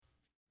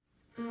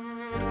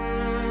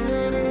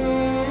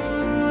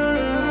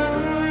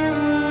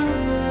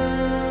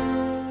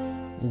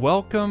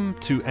Welcome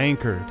to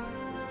Anchored,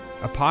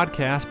 a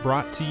podcast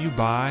brought to you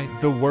by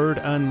The Word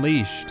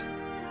Unleashed,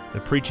 the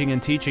preaching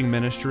and teaching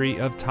ministry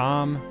of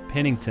Tom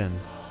Pennington.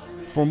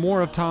 For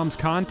more of Tom's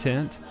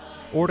content,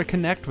 or to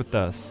connect with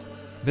us,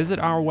 visit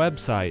our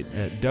website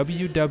at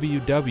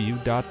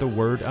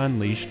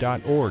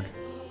www.thewordunleashed.org.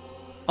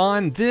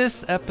 On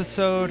this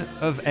episode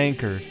of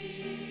Anchored,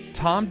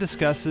 Tom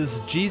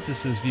discusses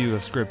Jesus' view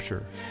of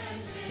Scripture.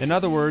 In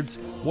other words,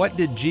 what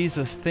did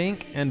Jesus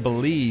think and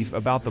believe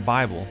about the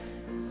Bible?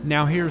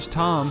 Now here's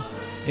Tom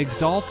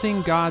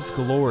exalting God's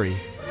glory,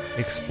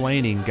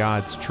 explaining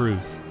God's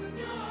truth.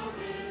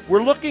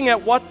 We're looking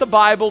at what the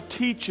Bible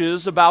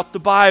teaches about the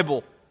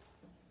Bible.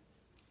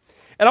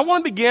 And I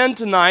want to begin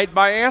tonight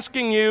by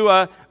asking you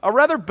a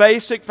rather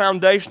basic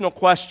foundational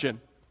question.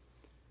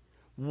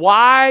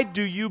 Why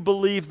do you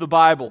believe the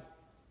Bible?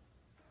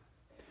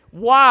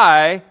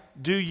 Why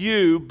do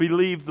you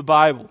believe the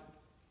Bible?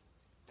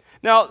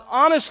 Now,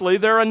 honestly,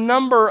 there are a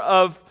number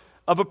of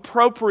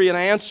appropriate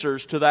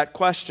answers to that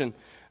question.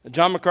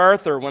 John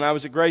MacArthur, when I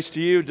was at Grace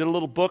to You, did a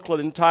little booklet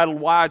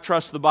entitled Why I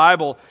Trust the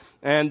Bible,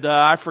 and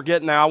I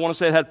forget now, I want to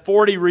say it had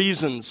 40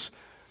 reasons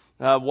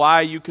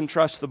why you can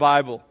trust the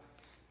Bible.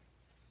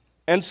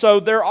 And so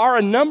there are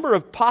a number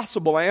of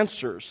possible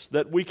answers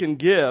that we can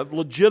give,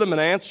 legitimate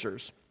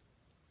answers.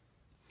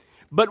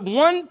 But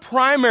one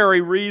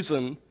primary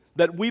reason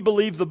that we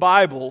believe the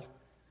Bible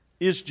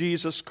is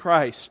Jesus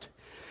Christ.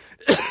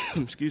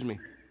 Excuse me.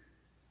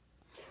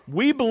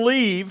 We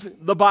believe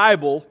the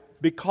Bible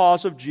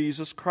because of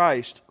Jesus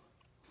Christ.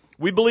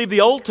 We believe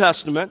the Old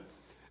Testament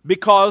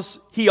because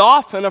He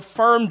often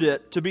affirmed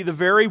it to be the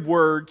very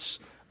words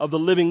of the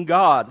living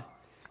God.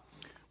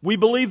 We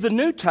believe the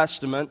New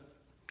Testament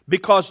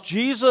because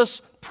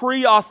Jesus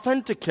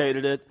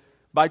pre-authenticated it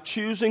by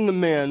choosing the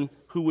men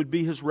who would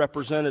be His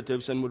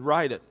representatives and would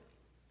write it.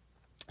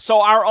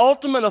 So our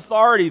ultimate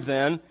authority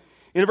then,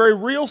 in a very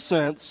real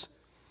sense,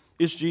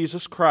 is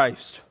Jesus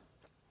Christ.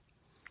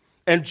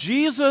 And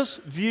Jesus'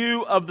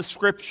 view of the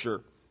Scripture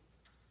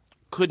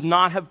could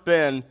not have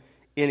been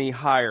any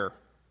higher.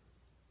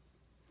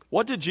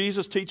 What did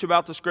Jesus teach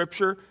about the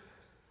Scripture?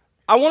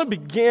 I want to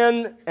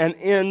begin and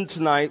end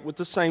tonight with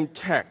the same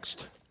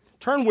text.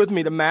 Turn with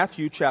me to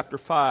Matthew chapter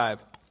 5.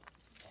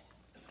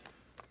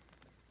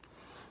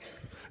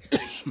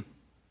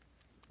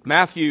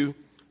 Matthew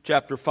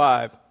chapter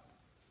 5.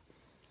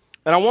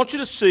 And I want you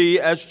to see,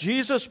 as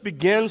Jesus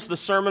begins the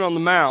Sermon on the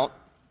Mount,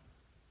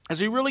 as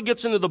He really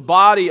gets into the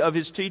body of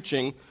His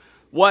teaching,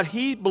 what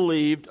He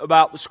believed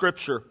about the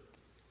Scripture.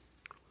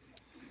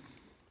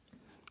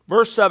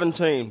 Verse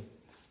 17.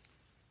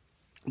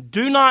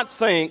 Do not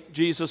think,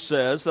 Jesus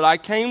says, that I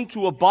came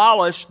to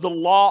abolish the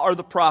law or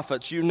the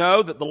prophets. You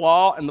know that the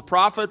law and the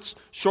prophets,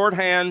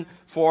 shorthand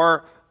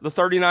for the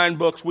 39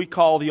 books we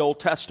call the Old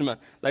Testament.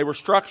 They were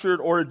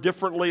structured, ordered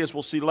differently, as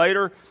we'll see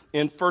later,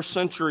 in first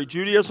century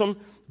Judaism,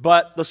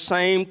 but the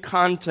same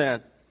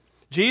content.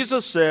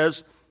 Jesus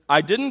says,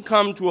 I didn't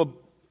come to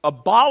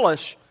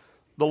abolish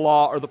the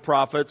law or the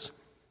prophets,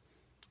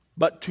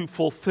 but to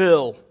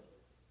fulfill.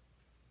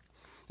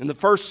 In the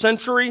first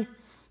century,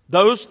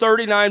 those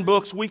 39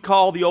 books we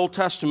call the Old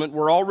Testament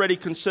were already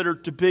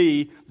considered to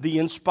be the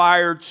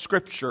inspired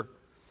Scripture.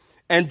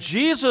 And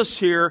Jesus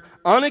here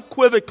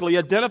unequivocally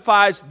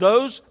identifies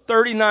those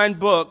 39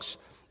 books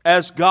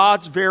as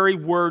God's very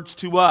words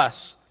to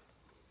us.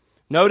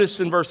 Notice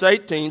in verse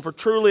 18, for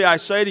truly I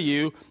say to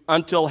you,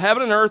 until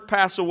heaven and earth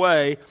pass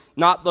away,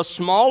 not the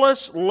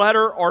smallest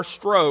letter or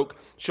stroke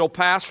shall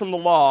pass from the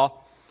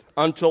law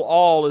until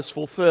all is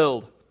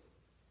fulfilled.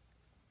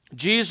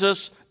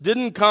 Jesus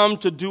didn't come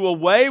to do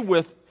away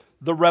with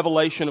the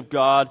revelation of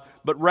God,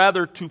 but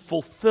rather to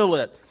fulfill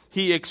it.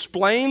 He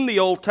explained the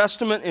Old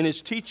Testament in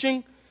His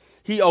teaching,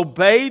 He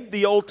obeyed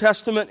the Old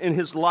Testament in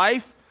His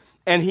life,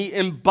 and He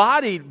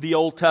embodied the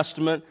Old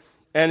Testament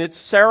and its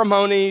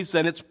ceremonies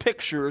and its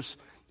pictures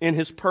in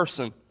His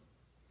person.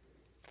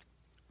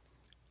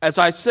 As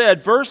I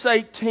said, verse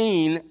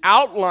 18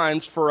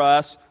 outlines for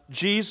us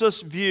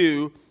Jesus'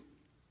 view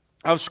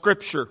of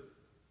Scripture.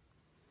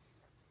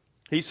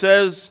 He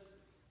says,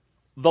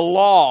 the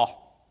law.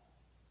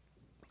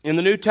 In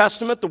the New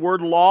Testament, the word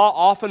law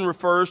often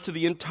refers to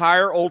the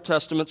entire Old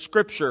Testament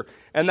Scripture.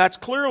 And that's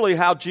clearly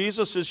how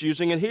Jesus is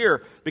using it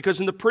here. Because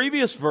in the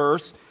previous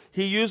verse,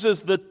 He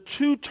uses the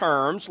two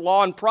terms,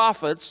 law and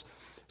prophets,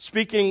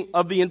 speaking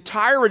of the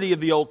entirety of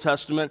the Old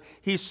Testament.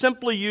 He's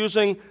simply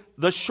using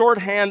the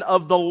shorthand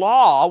of the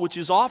law, which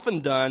is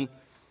often done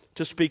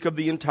to speak of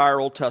the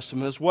entire Old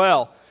Testament as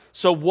well.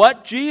 So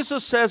what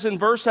Jesus says in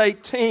verse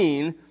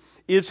 18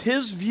 is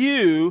His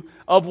view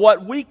of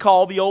what we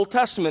call the Old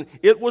Testament.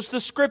 It was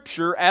the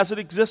Scripture as it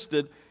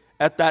existed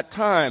at that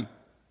time.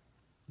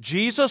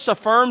 Jesus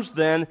affirms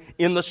then,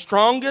 in the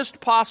strongest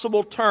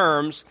possible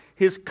terms,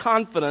 His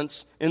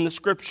confidence in the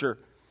Scripture.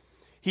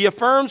 He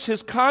affirms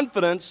His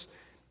confidence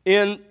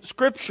in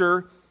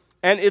Scripture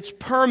and its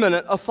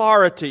permanent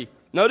authority.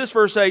 Notice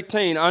verse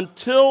 18,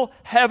 until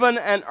heaven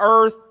and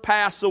earth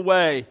pass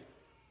away.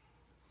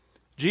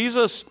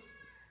 Jesus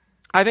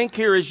I think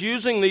here is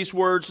using these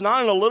words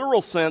not in a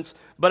literal sense,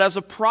 but as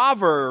a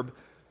proverb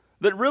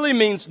that really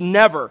means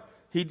never.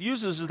 He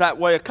uses it that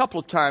way a couple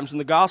of times in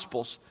the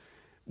Gospels,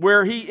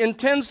 where he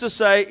intends to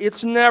say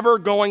it's never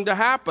going to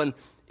happen.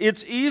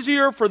 It's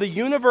easier for the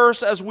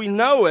universe as we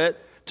know it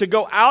to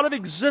go out of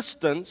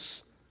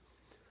existence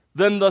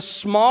than the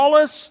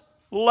smallest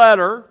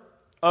letter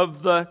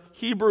of the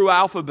Hebrew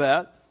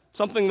alphabet,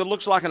 something that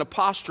looks like an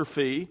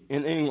apostrophe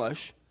in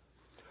English,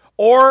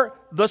 or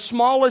the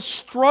smallest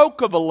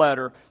stroke of a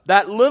letter,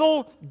 that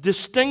little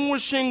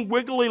distinguishing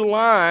wiggly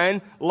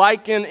line,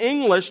 like in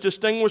English,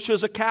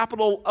 distinguishes a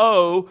capital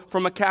O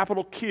from a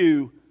capital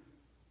Q.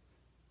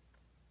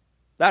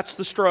 That's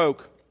the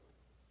stroke.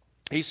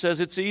 He says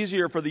it's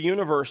easier for the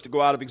universe to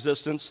go out of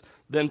existence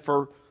than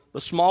for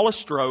the smallest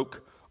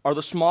stroke or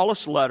the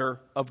smallest letter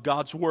of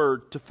God's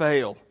Word to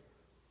fail.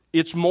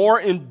 It's more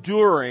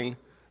enduring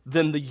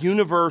than the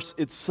universe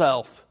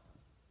itself.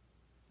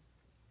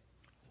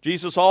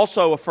 Jesus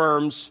also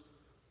affirms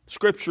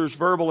Scripture's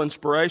verbal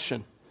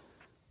inspiration.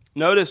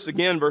 Notice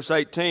again verse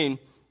 18,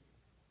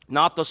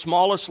 not the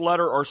smallest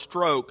letter or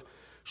stroke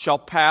shall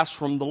pass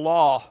from the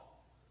law.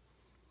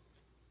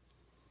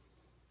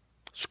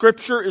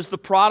 Scripture is the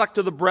product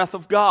of the breath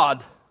of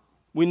God.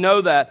 We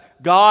know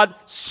that. God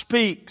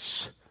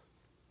speaks.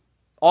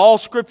 All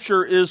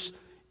Scripture is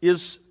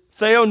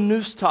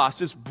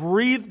theopneustos, is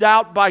breathed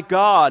out by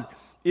God,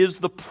 is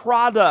the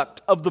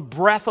product of the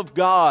breath of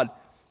God.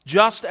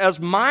 Just as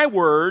my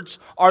words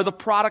are the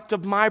product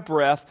of my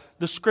breath,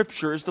 the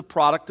Scripture is the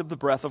product of the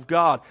breath of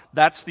God.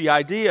 That's the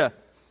idea.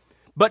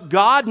 But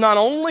God not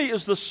only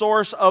is the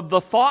source of the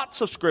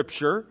thoughts of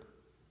Scripture,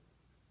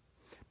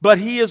 but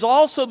He is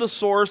also the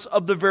source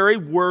of the very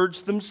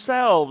words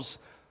themselves.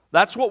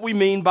 That's what we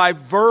mean by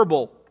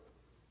verbal.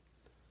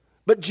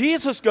 But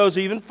Jesus goes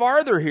even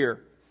farther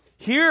here.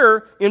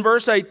 Here, in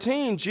verse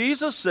 18,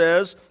 Jesus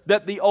says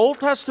that the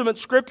Old Testament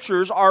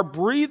Scriptures are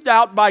breathed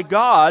out by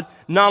God,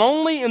 not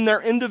only in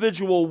their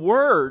individual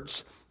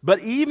words,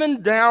 but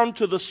even down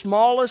to the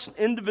smallest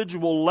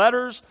individual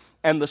letters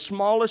and the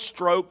smallest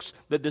strokes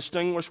that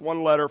distinguish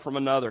one letter from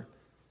another.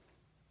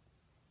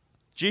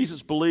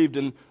 Jesus believed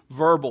in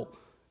verbal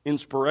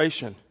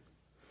inspiration.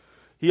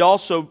 He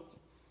also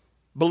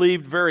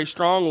believed very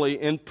strongly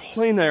in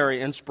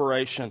plenary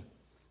inspiration.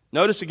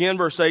 Notice again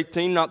verse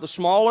 18, not the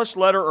smallest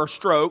letter or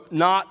stroke,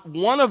 not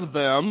one of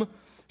them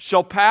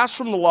shall pass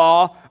from the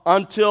law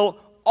until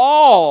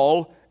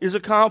all is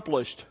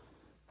accomplished.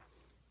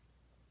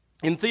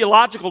 In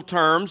theological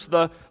terms,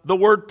 the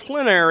word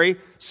plenary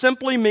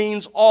simply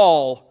means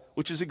all,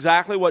 which is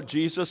exactly what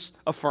Jesus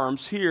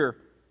affirms here.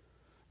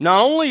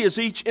 Not only is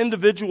each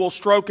individual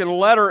stroke and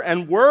letter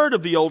and word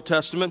of the Old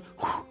Testament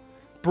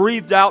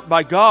breathed out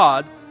by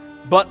God,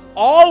 but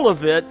all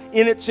of it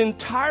in its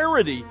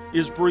entirety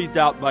is breathed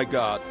out by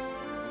God.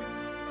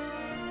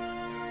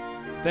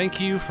 Thank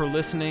you for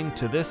listening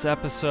to this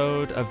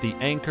episode of the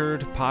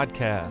Anchored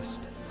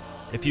Podcast.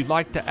 If you'd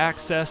like to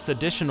access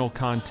additional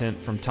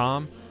content from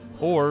Tom,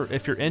 or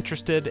if you're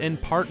interested in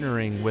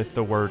partnering with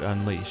The Word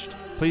Unleashed,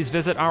 please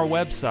visit our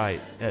website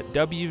at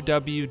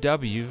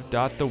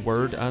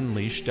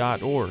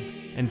www.thewordunleashed.org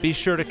and be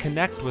sure to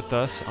connect with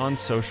us on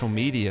social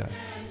media.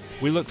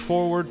 We look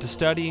forward to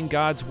studying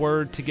God's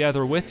Word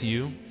together with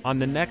you on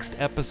the next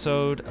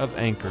episode of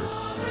Anchored.